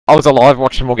I was alive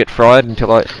watching them all get fried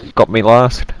until it got me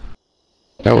last.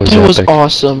 That was It was epic.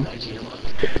 awesome.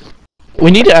 We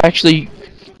need to actually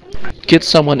get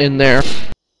someone in there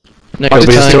next Is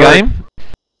this the time. game?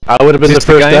 I would have been Is the this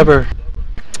the first game? ever.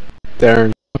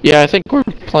 Darren. Yeah, I think we're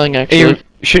playing actually.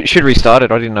 Should restart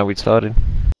it. I didn't know we'd started.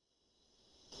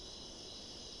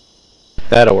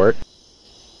 That'll work.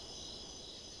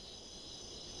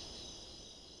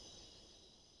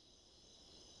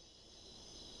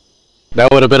 That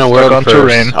would have been a world on first.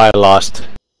 terrain. I lost.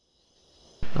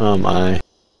 Oh my.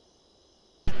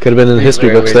 Could have been in the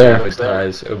history books Railways there.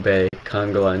 Advertise, obey,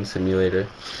 conga line simulator.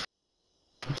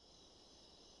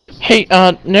 Hey,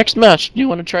 next match. Do you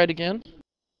want to try it again?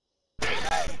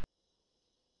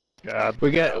 God.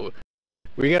 We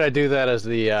gotta do that as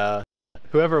the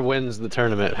whoever wins the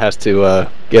tournament has to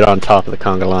get on top of the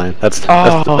conga line. That's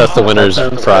the winner's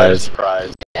prize.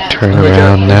 Turn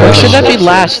around now. Or should that be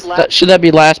last? Should that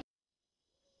be last?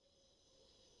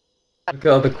 Look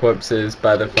at all the corpses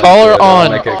by the front Call her door, they'll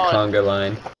on. Like a conga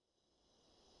line.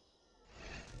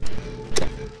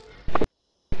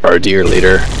 Our dear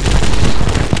leader.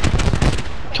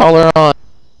 Call her on.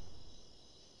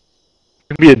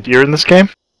 Can be a deer in this game?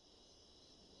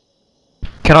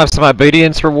 Can I have some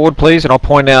obedience reward, please? And I'll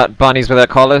point out bunnies without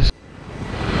collars.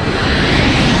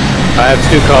 I have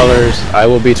 2 collars. I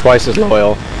will be twice as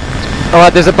loyal.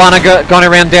 Alright, there's a bunny going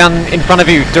around down in front of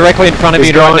you, directly in front of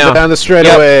He's you right going now. down the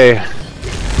straightaway.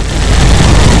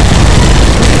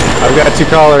 I've got 2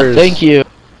 collars. Thank you.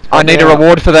 I need a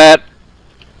reward for that.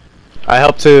 I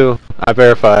helped too. I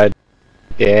verified.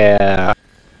 Yeah.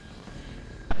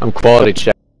 I'm quality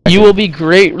check. You will be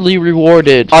greatly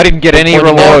rewarded. I didn't get any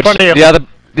Pointing reward. out bunny.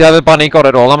 The other bunny got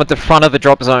it all. I'm at the front of the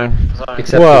drop zone.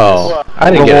 Except Whoa.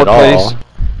 I didn't get it Reward, all. please.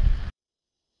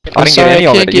 I I'm didn't sorry, get any I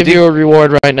of can't it. give you a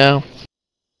reward right now.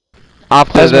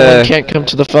 After Esmeralda the can't come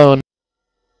to the phone.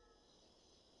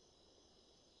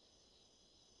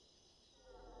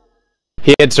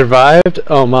 He had survived?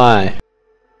 Oh my.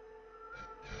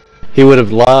 He would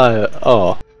have lied.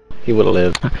 Oh. He would have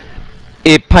lived.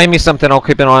 pay me something. I'll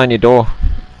keep an eye on your door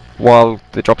while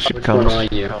the dropship Which one comes.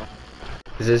 are you?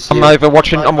 Is this I'm you? over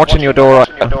watching. I'm watching your door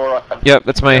right now. Yep,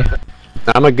 that's me.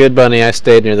 I'm a good bunny. I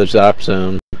stayed near the drop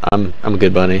zone. I'm a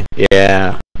good bunny.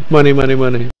 Yeah. Money, money,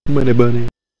 money. Money, bunny.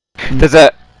 There's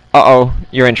a. Uh-oh,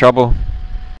 you're in trouble.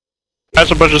 That's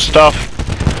a bunch of stuff.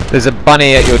 There's a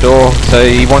bunny at your door, so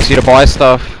he wants you to buy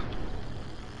stuff.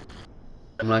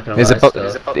 I'm not gonna There's buy a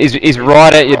stuff. he's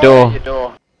right at your door.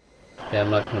 Yeah, I'm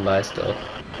not gonna buy stuff.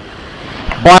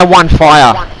 Buy one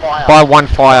fire. Buy one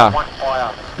fire.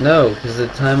 No, because the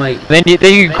time I... Then you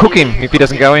can cook him if he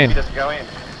doesn't go in.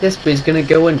 Yes, but he's gonna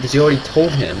go in because you already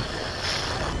told him.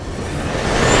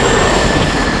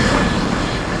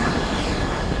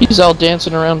 He's all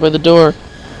dancing around by the door.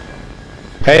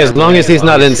 Hey, as long as he's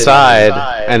not inside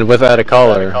and without a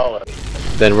collar,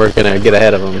 then we're gonna get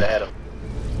ahead of him.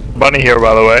 Bunny here,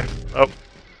 by the way. Oh.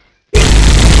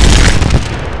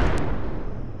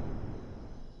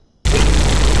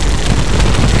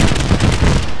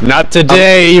 Not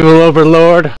today, evil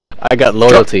overlord. I got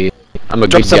loyalty. I'm a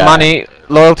Drop good some guy. money,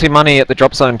 loyalty money at the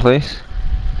drop zone, please.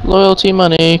 Loyalty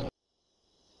money.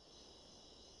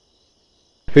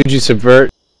 Who'd you subvert?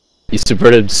 You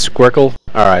subverted Squirkle?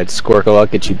 Alright, Squirkle, I'll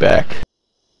get you back.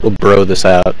 We'll bro this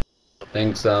out.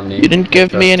 Thanks, You didn't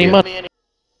give me any money.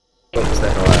 Focus the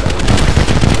hell out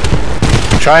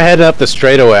of him. Try heading up the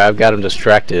straightaway, I've got him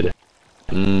distracted.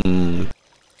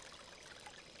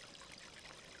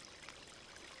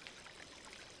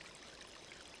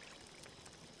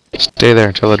 Stay there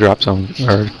until the drop zone,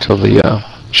 or until the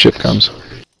ship comes.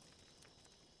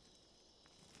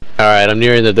 Alright, I'm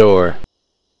nearing the door.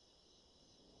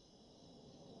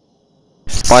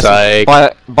 Psych.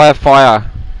 Buy a fire.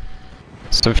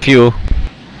 Some fuel.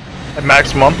 At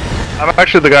maximum. I'm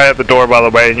actually the guy at the door, by the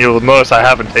way, and you'll notice I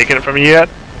haven't taken it from you yet.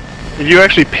 If you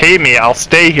actually pay me, I'll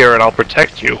stay here and I'll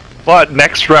protect you. But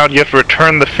next round you have to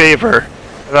return the favor,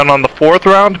 and then on the 4th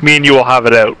round, me and you will have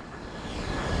it out.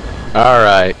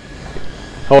 Alright.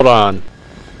 Hold on.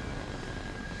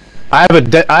 I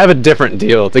have a different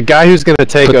deal. The guy who's gonna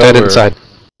take Put over. that inside.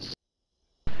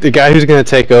 The guy who's gonna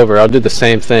take over, I'll do the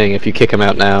same thing if you kick him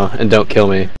out now and don't kill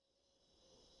me.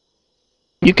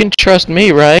 You can trust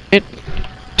me, right?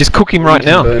 Just cook him right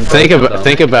now. Think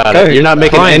about Go, it. You're not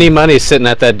making fine. any money sitting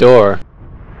at that door.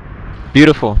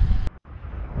 Beautiful.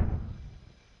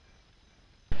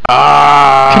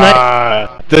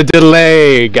 Ah! The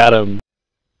delay got him.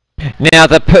 Now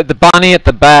the bunny at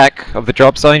the back of the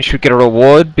drop zone should get a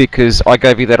reward because I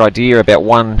gave you that idea about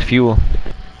one fuel.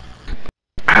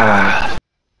 Ah,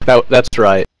 that's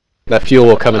right. That fuel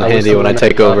will come in handy when I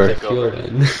take over.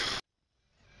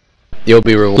 You'll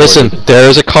be rewarded. Listen,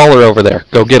 there's a caller over there.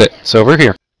 Go get it. It's over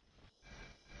here.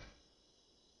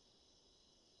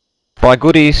 Buy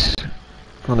goodies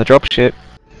on the dropship.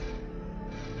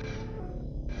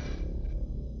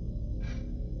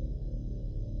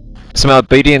 Some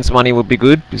obedience money would be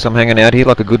good, because I'm hanging out here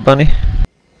like a good bunny.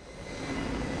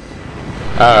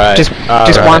 Alright.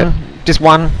 Just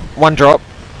one drop.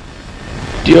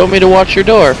 Do you want me to watch your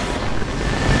door?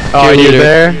 Oh, Cheerleader. you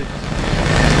there?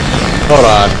 Hold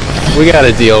on. We got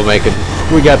a deal making.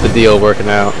 We got the deal working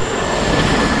out.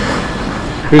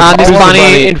 This who's the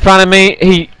bunny in front of me,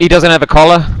 he doesn't have a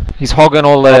collar. He's hogging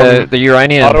all the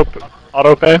uranium.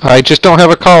 Auto pay? I just don't have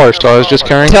a collar, so I was just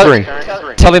carrying 3.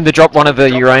 Tell him to drop one of the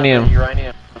uranium.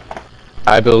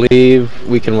 I believe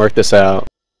we can work this out.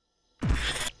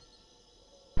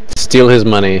 Steal his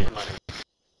money.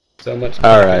 So much.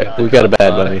 Alright, we got a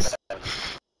bad bunny.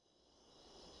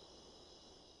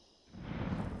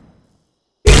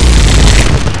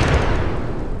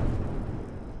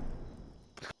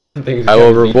 I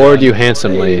will reward you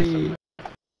handsomely.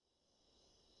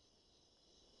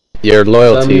 Your Tell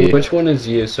loyalty. me which one is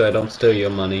you so I don't steal your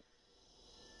money.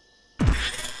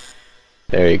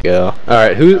 There you go.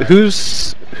 Alright,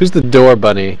 who's the door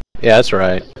bunny? Yeah, that's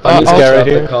right. I'll This guy right Drop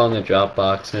the here. call in the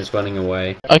Dropbox and is running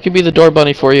away. I can be the door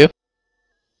bunny for you.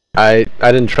 I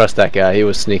didn't trust that guy. He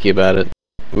was sneaky about it.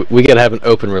 We gotta have an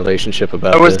open relationship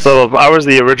about this. I was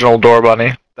the original door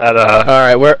bunny. That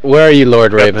Alright, where are you,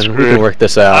 Lord Got Raven? We screwed. can work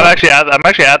this out. I'm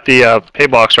actually at the pay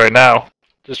box right now.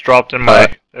 Just dropped in my.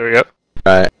 Alright. There we go.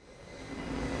 Right.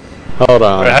 Hold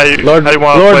on. Alright, how you Lord wanna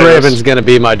play Raven's this? gonna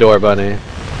be my door bunny.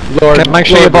 Lord, Okay, make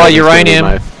sure Lord you buy Raven's gonna be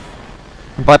uranium.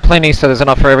 Buy plenty so there's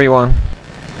enough for everyone.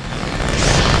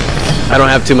 I don't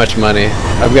have too much money.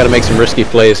 I've got to make some risky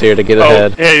plays here to get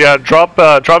ahead. Yeah. Drop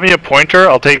me a pointer.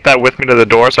 I'll take that with me to the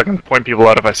door so I can point people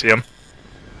out if I see them.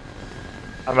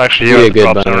 I'm actually here Be a at the good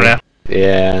drop center bunny. now.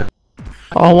 Yeah.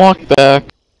 I'll walk back.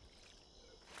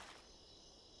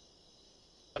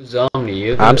 Zomni,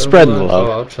 you. I'm spreading the love.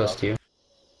 Oh, I'll trust you.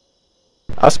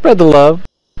 I'll spread the love.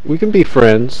 We can be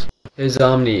friends. Hey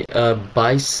Zomni,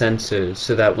 buy sensors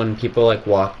so that when people like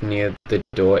walk near the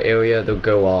door area, they'll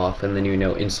go off and then you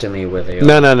know instantly where they are.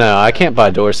 No. I can't buy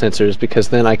door sensors because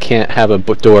then I can't have a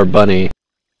door bunny.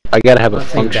 I gotta have a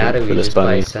function for this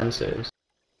bunny. Buy sensors.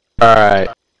 Alright.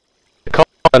 Caller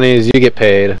bunnies, you get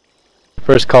paid.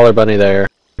 First caller bunny there.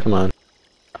 Come on.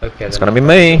 Okay. It's then gonna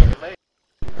be I'll- me.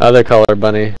 Other caller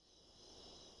bunny.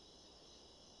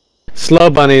 Slow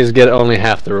bunnies get only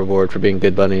half the reward for being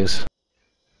good bunnies.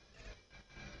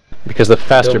 Because the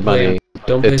faster bunny,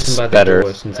 Don't place it's them by the better.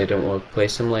 door since they don't work.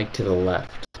 Place them like to the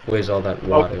left. Where's all that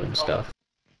water and stuff?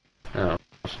 Oh,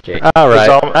 Jake. Alright,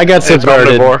 I got it's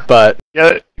subverted, omnivore. but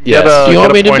Get Yes. Do you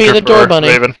want get a me to be pointer the door for bunny?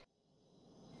 Raven.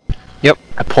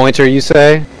 a pointer you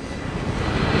say?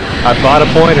 I bought a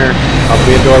pointer. I'll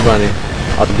be a door bunny.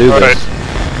 I'll do Alright. this.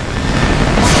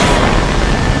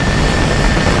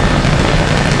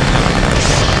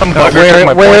 Some bugger took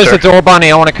my Where is the pointer. door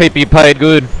bunny? I want to keep you paid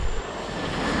good.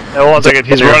 Yeah, 1 second.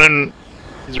 He's There. running.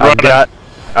 He's running.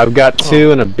 I've got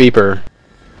 2 and a beeper.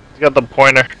 He's got the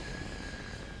pointer.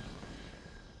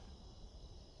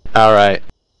 Alright.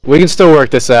 We can still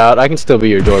work this out. I can still be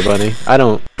your door bunny. I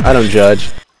don't judge.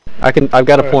 I've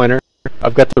got a Alright. pointer.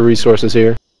 I've got the resources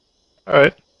here.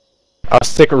 Alright. I'll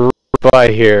stick right by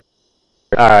here.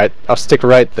 Alright, I'll stick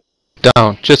right there.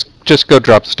 Down. Just go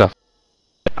drop the stuff.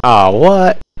 Aw,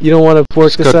 what? You don't want to work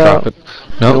Just this go out? drop it. You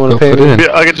No, don't wanna go pay put me? it in.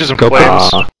 Yeah, I can do some Go flames.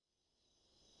 Aw.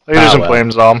 I can do some well.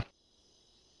 flames,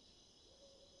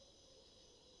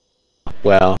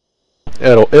 Well,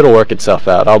 it'll work itself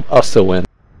out. I'll still win.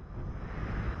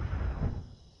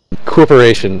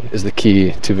 Cooperation is the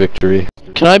key to victory.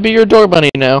 Can I be your door bunny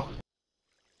now?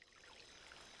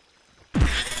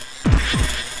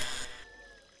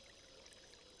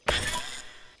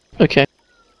 Okay.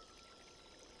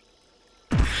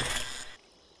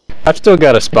 I've still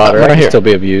got a spotter. Right I can here. still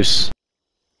be of use.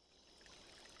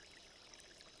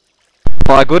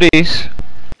 Buy goodies.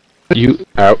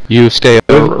 You stay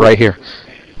over right here.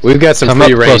 We've got some Come up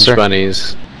free range closer.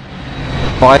 bunnies.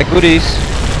 Buy goodies.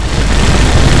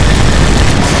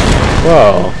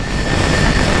 Whoa.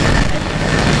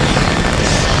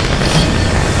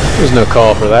 There's no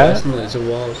call for that. Some laser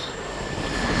walls.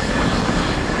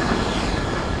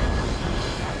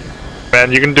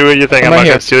 Man, you can do your thing. I'm I'm right not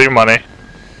here. gonna steal your money.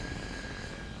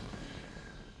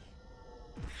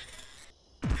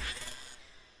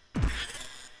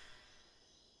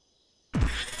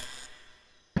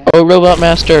 Oh, Robot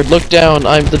Master, look down.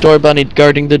 I'm the door bunny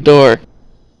guarding the door.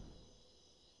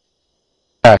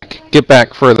 Back. Get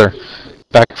back further.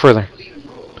 Back further.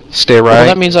 Stay right. Well,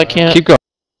 that means I can't. Keep going.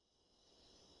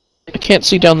 I can't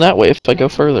see down that way if I go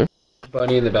further.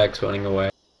 Bunny in the back's running away.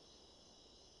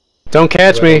 Don't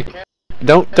catch me.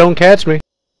 Don't catch me.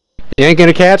 You ain't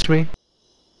gonna catch me.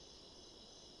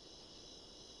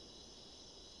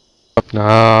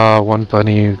 Ah, one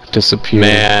bunny disappeared.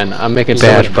 Man, I'm making so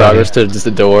Bad much progress to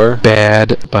the door.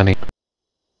 Bad bunny.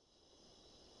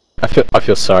 I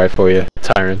feel sorry for you,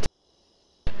 tyrant.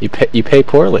 You pay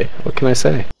poorly. What can I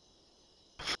say?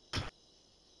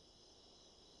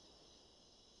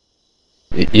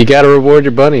 You gotta reward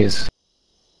your bunnies.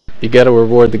 You gotta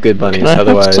reward the good bunnies, Can I have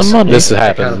otherwise some money? this I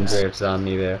happens. found Graves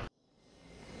Omni there.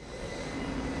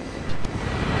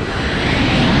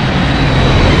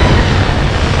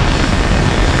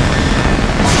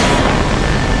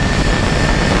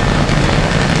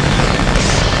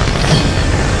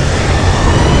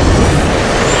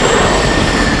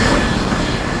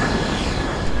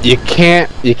 You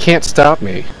can't stop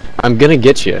me. I'm gonna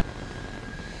get you.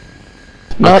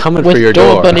 I'm Not coming with for your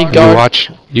door door. bunny guard.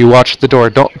 You watch the door.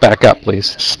 Don't back up,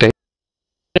 please. Stay.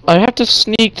 I have to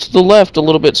sneak to the left a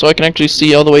little bit so I can actually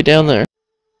see all the way down there.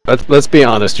 Let's be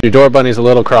honest. Your door bunny's a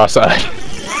little cross-eyed.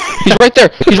 He's right there.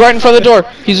 He's right in front of the door.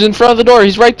 He's in front of the door.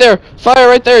 He's right there. Fire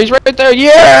right there. He's right there.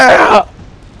 Yeah!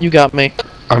 You got me.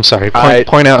 I'm sorry.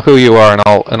 Point out who you are,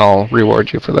 and I'll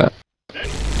reward you for that.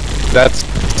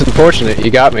 It's unfortunate. You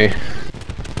got me.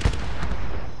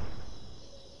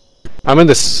 I'm in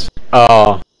this.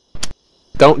 Oh,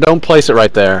 don't place it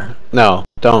right there. No,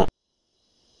 don't.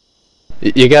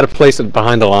 You got to place it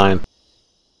behind the line.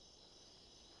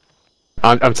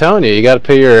 I'm telling you, you got to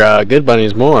pay your good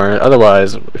bunnies more.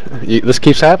 Otherwise, this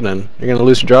keeps happening. You're gonna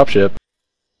lose your dropship.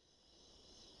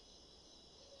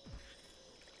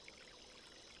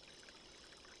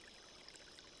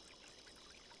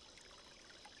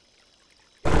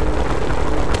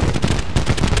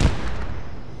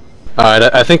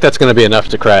 Alright, I think that's gonna be enough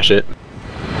to crash it.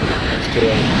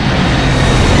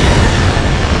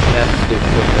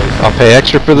 I'll pay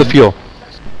extra for the fuel.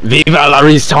 Viva la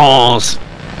résistance!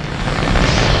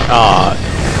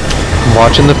 I'm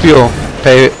watching the fuel.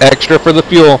 Pay extra for the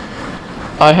fuel.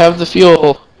 I have the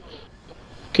fuel.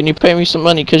 Can you pay me some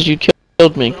money because you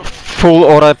killed me? Full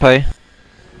auto pay.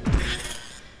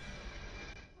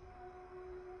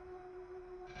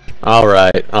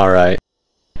 Alright.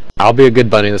 I'll be a good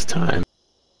bunny this time.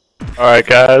 Alright,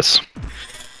 guys.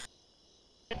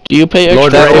 Do you pay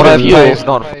Lord extra for the Raven fuel? Is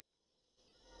not.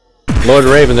 Lord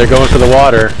Raven, they're going for the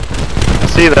water. I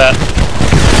see that.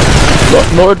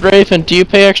 Lord Raven, do you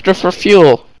pay extra for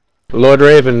fuel? Lord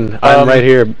Raven, I'm right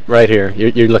here.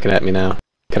 You're looking at me now.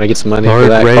 Can I get some money for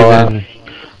Lord that call out? Raven.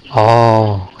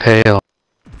 All hail.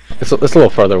 It's a little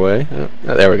farther away.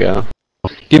 There we go.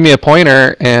 Give me a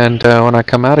pointer, and when I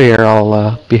come out of here,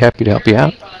 I'll be happy to help you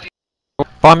out.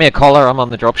 Buy me a collar. I'm on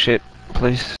the dropship,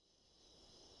 please.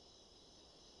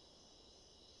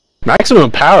 Maximum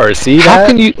power. See that? How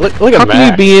can you look how at can you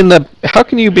Max? be in the how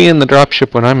can you be in the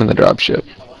dropship when I'm in the dropship?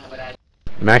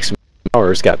 Maximum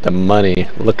power's got the money.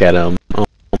 Look at him. Oh,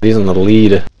 he's in the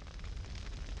lead.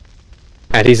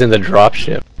 And he's in the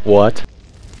dropship. What?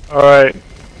 Alright,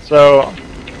 so...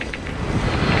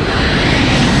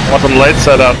 want some lights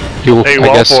set up. You, Hey, I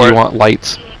well guess for you it. want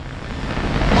lights.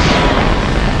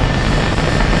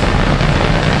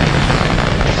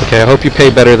 Okay, I hope you pay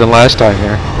better than last time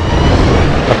here.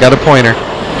 I've got a pointer.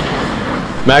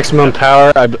 Maximum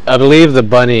power. I believe the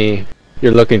bunny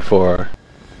you're looking for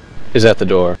is at the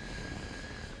door.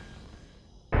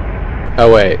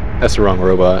 Oh wait, that's the wrong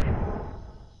robot.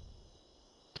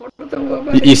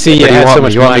 You see, you What do had want so me?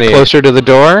 much You want money. me closer to the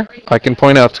door? I can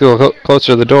point out to go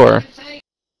closer to the door.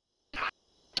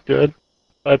 Good.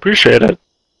 I appreciate it.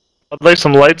 I'd like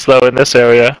some lights though in this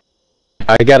area.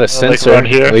 I got a like sensor. around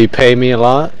here. Will you pay me a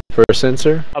lot for a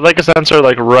sensor? I'd like a sensor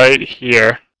like right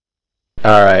here.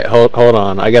 Alright, hold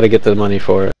on. I gotta get the money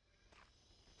for it.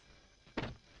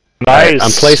 Nice.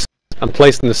 Alright, I'm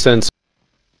placing the sensor.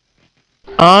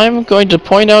 I'm going to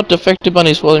point out defective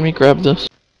bunnies. Well, let me grab this.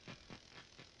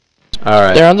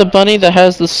 Alright. They're on the bunny that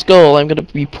has the skull. I'm going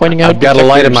to be pointing out I've got a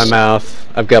light in my defectors. mouth.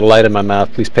 I've got a light in my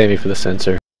mouth. Please pay me for the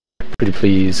sensor. Pretty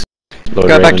please. Lord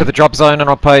Go back Raven. to the drop zone and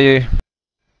I'll pay you.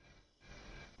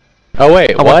 Oh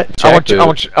wait, I what? I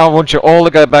want you all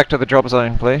to go back to the drop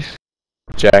zone, please.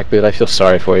 Jackboot, I feel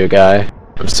sorry for you, guy.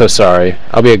 I'm so sorry.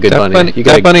 I'll be a good bunny. You That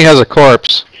gotta... bunny has a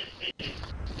corpse.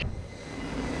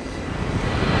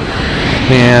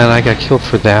 Man, I got killed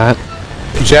for that.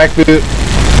 Jackboot,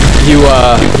 you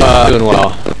doing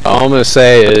well. All I'm gonna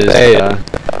say is,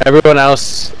 everyone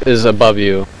else is above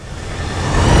you.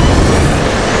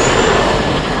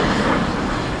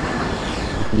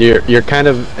 You're kind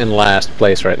of in last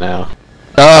place right now.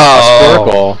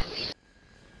 Oh! Squircle.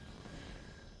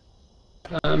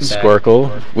 I'm back.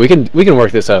 Squircle. We can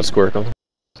work this out, Squircle.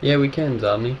 Yeah, we can,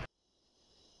 zombie.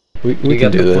 We You can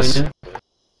got do the this. pointer?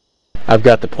 I've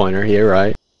got the pointer here,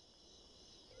 right?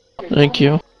 Thank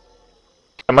you.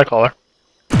 And my collar.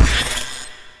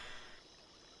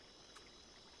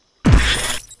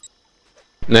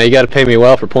 Now you gotta pay me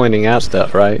well for pointing out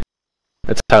stuff, right?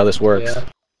 That's how this works. Yeah.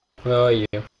 Where are you?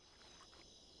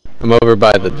 I'm over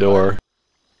by the door.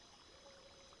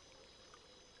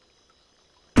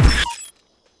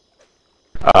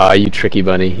 Ah, you tricky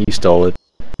bunny. You stole it.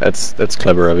 That's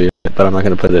clever of you, but I'm not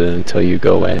gonna put it in until you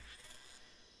go away.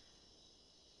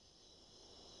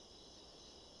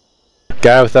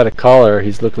 Guy without a collar,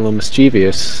 he's looking a little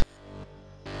mischievous.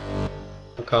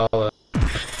 A collar.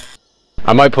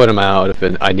 I might put him out if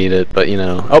I need it, but you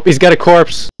know. Oh, he's got a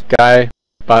corpse! Guy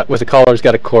with a collar's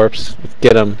got a corpse.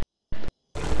 Get him.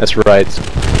 That's right.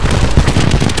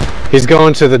 He's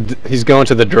going to the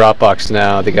Dropbox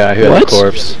now, the guy who had What? a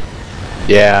corpse.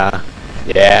 Yeah.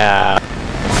 Yeah.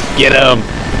 Get him!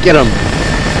 Get him!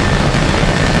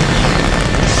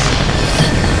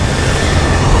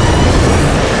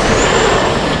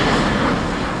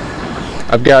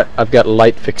 I've got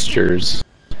light fixtures.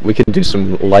 We can do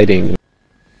some lighting.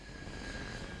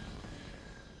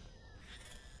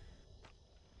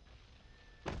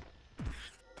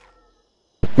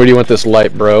 Where do you want this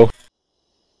light, bro?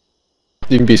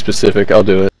 You can be specific. I'll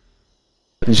do it.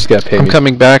 You just gotta pay I'm me.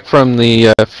 coming back from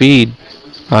the feed.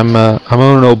 I'm an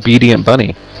obedient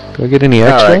bunny. Do I get any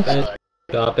extra? Alright.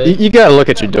 Stop You, it. you gotta look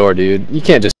at your door, dude. You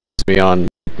can't just be on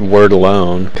word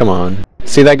alone. Come on.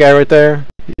 See that guy right there?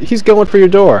 He's going for your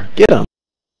door. Get him.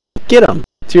 Get him.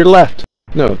 To your left.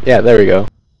 No, yeah, there we go.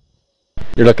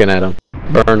 You're looking at him.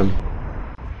 Burn him.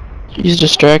 He's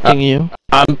distracting you.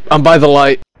 I'm by the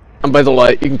light. I'm by the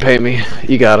light. You can pay me.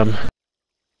 You got him.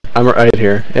 I'm right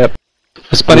here. Yep.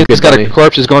 This bunny's Good got bunny. a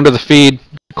corpse. He's going to the feed.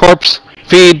 Corpse.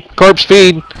 Feed. Corpse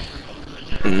feed.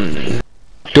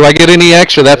 Do I get any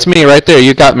extra? That's me right there.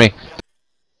 You got me.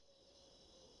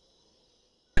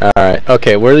 Alright.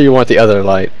 Okay, where do you want the other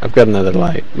light? I've got another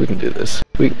light. We can do this.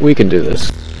 We can do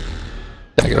this.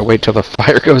 I gotta wait till the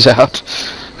fire goes out.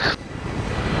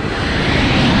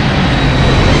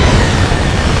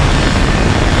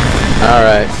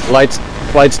 Alright.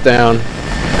 Lights down.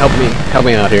 Help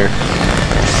me out here.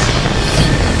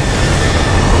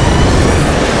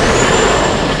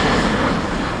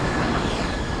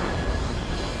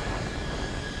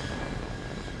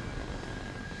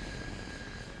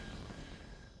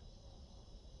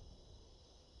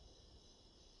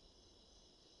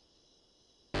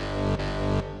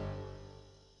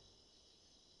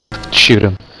 Shoot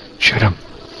him. Shoot him.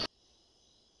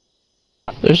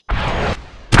 There's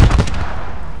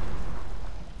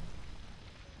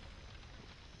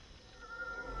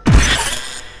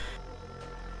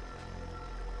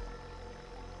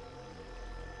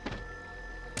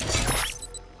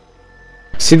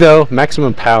See though,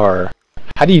 maximum power.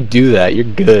 How do you do that? You're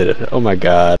good. Oh my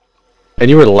god. And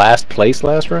you were last place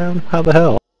last round? How the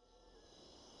hell?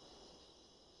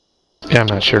 Yeah, I'm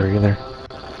not sure either.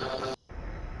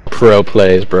 Pro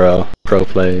plays, bro. Pro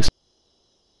plays.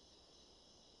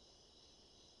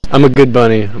 I'm a good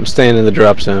bunny. I'm staying in the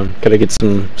drop zone. Could I get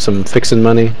some fixin'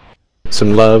 money?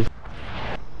 Some love?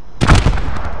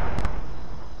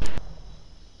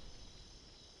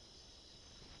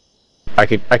 I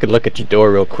could look at your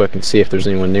door real quick and see if there's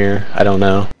anyone near. I don't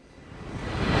know.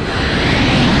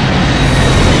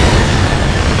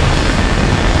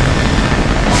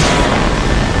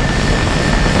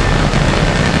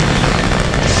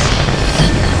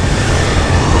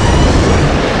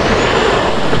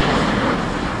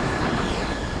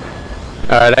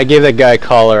 Alright, I gave that guy a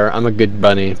collar. I'm a good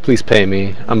bunny. Please pay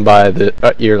me. I'm by the...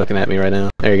 you're looking at me right now.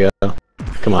 There you go.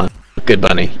 Come on. Good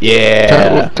bunny.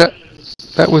 Yeah!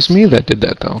 That was me that did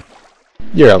that though.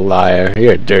 You're a liar.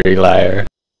 You're a dirty liar.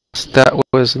 That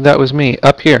was me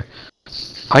up here.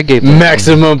 I gave that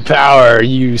Maximum power,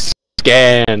 you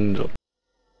scandal.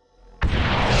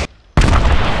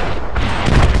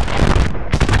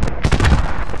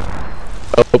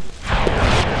 Oh.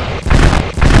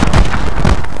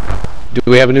 Do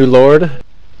we have a new lord?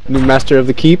 New master of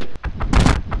the keep?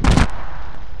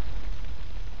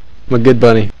 I'm a good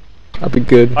bunny. I'll be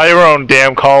good. Buy your own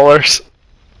damn collars.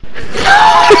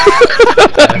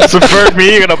 Subvert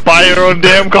me, you're gonna buy your own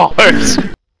damn collars.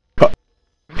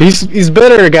 He's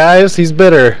bitter, guys. He's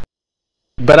bitter.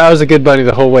 But I was a good bunny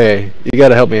the whole way. You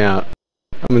gotta help me out.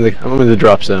 I'm in the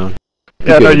drop zone.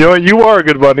 Yeah, no, Good. you are a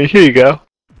good bunny. Here you go.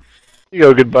 Here you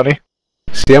go, good bunny.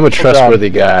 See, I'm a trustworthy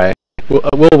guy.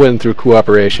 We'll win through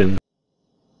cooperation.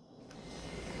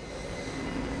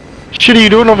 Shit are you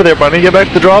doing over there, Bunny? Get back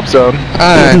to the drop zone.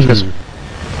 Just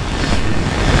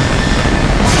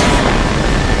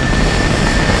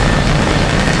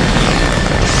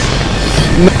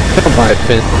Don't buy it,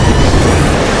 Finn.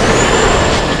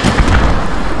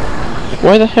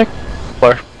 Why the heck?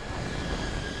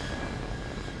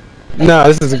 No,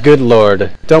 this is a good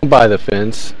lord. Don't buy the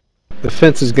fence. The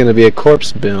fence is gonna be a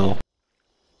corpse mill.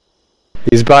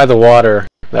 He's by the water,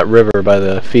 that river by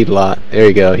the feedlot. There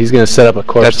you go. He's gonna set up a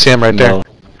corpse That's him right mill.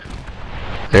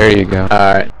 there you go.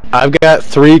 Alright. I've got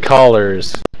 3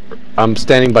 callers. I'm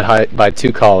standing by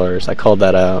 2 callers. I called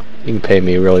that out. You can pay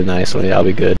me really nicely. I'll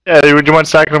be good. Yeah, would you mind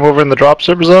stacking them over in the drop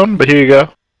server zone? But here you go.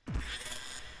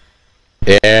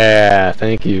 Yeah,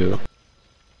 thank you.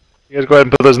 You guys go ahead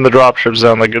and put those in the dropship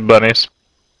zone like good bunnies.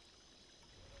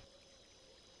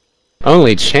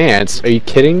 Only chance? Are you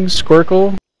kidding,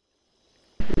 Squircle?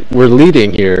 We're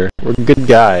leading here. We're good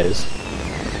guys.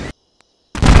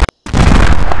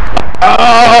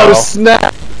 Oh,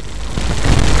 snap!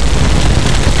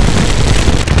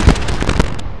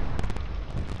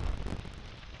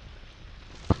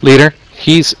 Leader,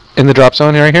 he's in the drop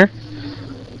zone right here.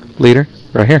 Leader,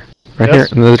 right here. Right Yes.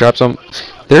 here in the drop zone.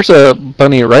 There's a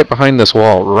bunny right behind this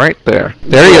wall, right there.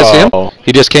 There he is, see Whoa. him?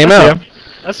 He just came I see out. him.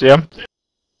 I see him.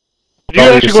 You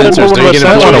Oh, actually your go and sensors, put one are of you the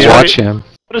gonna I want sensors to right- watch him.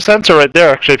 Put a sensor right there,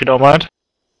 actually, if you don't mind.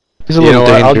 He's a You little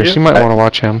know what, I'll dangerous. do- You might I- want to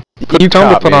watch him. You Tell him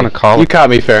to caught put me. on a collar. You caught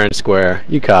me fair and square.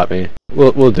 You caught me.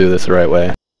 We'll do this the right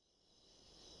way.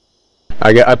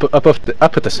 I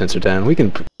put the sensor down. We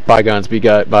can bygones be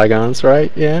bygones,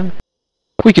 right? Yeah.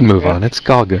 We can move on. It's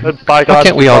all good. Bygones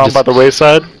can't we all down just- by the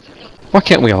wayside? Why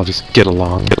can't we all just get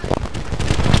along?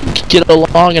 Get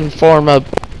along and form a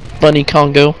bunny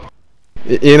Congo.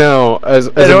 You know, as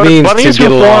You a know, means bunnies to who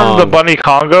get form along. the bunny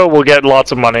Congo will get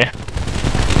lots of money.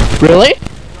 Really?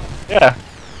 Yeah.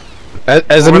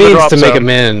 As a We're in the means drop to make zone.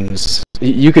 amends,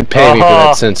 you could pay me for Uh-huh.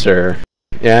 that sensor.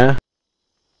 Yeah.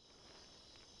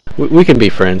 We can be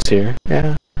friends here.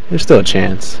 Yeah. There's still a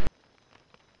chance.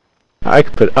 I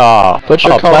could put Put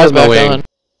your collar plasma back wing. on.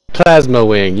 Plasma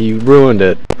wing. You ruined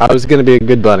it. I was gonna be a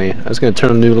good bunny. I was gonna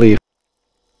turn a new leaf.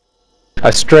 I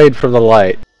strayed from the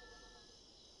light.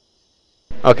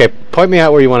 Okay, point me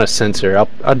out where you want a sensor.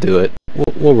 I'll do it.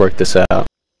 We'll work this out.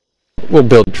 We'll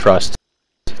build trust.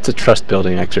 It's a trust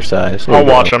building exercise. There I'll you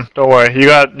go. watch him. Don't worry. You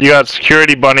got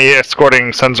security bunny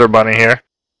escorting sensor bunny here.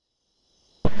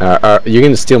 You're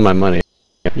gonna steal my money,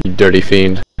 you dirty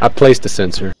fiend. I placed a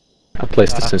sensor.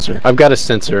 I've got a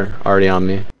sensor already on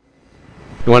me.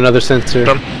 You want another sensor?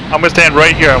 I'm gonna stand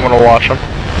right here. I'm gonna watch him.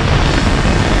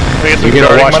 You're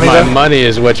gonna watch my money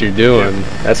is what you're doing.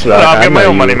 That's what No, I I'll get my know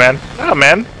own money, you. man. No,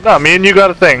 man. No, me and you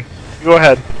got a thing. You go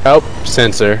ahead. Oh,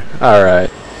 sensor. Alright.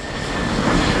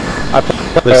 I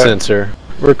put the sensor.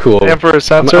 We're cool. Pay him for a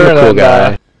sensor I'm a and cool then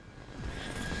guy.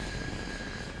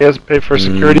 he has to pay for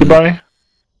security bunny.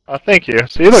 Oh, thank you.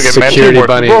 See, look at man. Security Teamwork.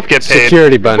 bunny. We both get paid.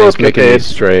 Security We bunny's both get making me paid.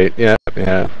 straight. Yeah,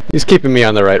 yeah. He's keeping me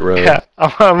on the right road. Yeah,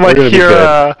 I'm We're like gonna be your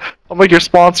good. I'm like your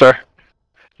sponsor.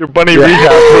 Your bunny Yeah.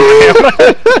 rehab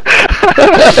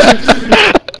program.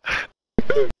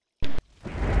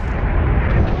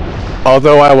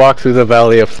 Although I walk through the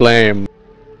valley of flame,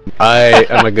 I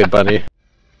am a good bunny.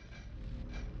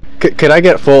 Could I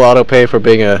get full auto pay for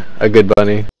being a good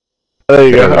bunny? There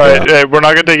you go. There we Alright, go. hey, we're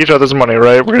not gonna take each other's money,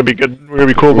 right? We're gonna be good. We're gonna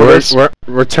be cool We're, brothers.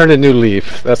 we're turning a new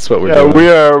leaf. That's what we're Yeah, doing.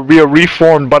 we are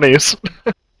reformed bunnies.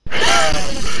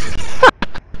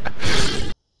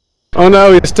 Oh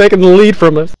no, he's taking the lead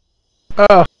from us.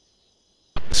 Oh.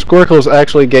 Squirkle's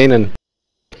actually gaining.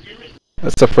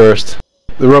 That's the first.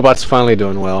 The robot's finally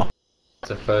doing well.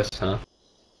 It's a first, huh?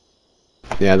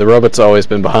 Yeah, the robot's always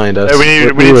been behind us. Hey, we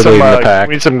need were some leading the pack.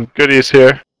 we need some goodies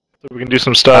here, so we can do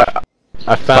some stuff.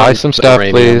 I found Buy some the stuff,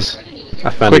 uranium. please. I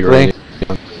found Quickly. uranium.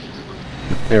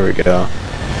 There we go.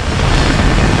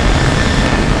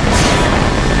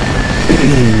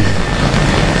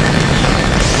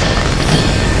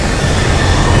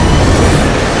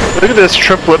 Look at this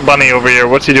triplet bunny over here.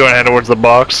 What's he doing heading towards the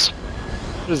box?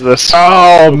 What is this?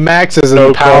 Oh, Max is in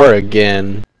No power call.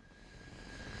 again.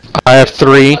 I have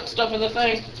 3. Stuff in the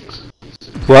thing.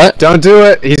 What? Don't do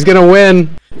it. He's gonna win.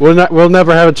 We'll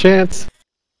never have a chance.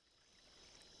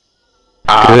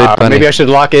 Good bunny. Maybe I should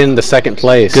lock in the second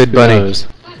place. Good Who bunny. knows?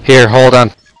 Here, hold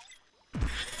on.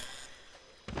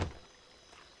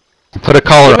 Put a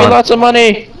collar Give me on. lots of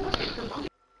money.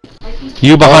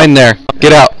 You behind there.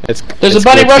 Get out. There's a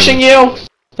bunny rushing you.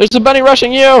 There's a bunny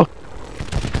rushing you.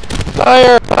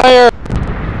 Fire! Fire!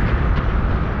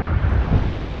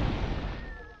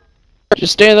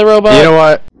 Just stay in the robot. You know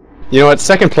what? You know what?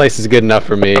 Second place is good enough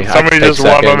for me. Somebody just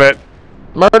one of it.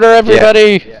 Murder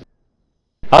everybody! Yeah.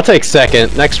 I'll take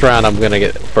second. Next round, I'm gonna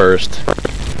get first.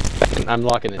 I'm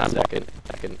locking in second.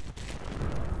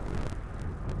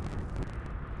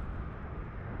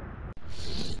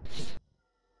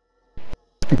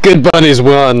 Good bunnies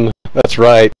won. That's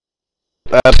right.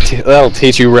 That'll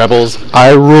teach you rebels.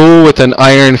 I rule with an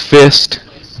iron fist,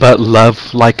 but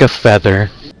love like a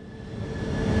feather.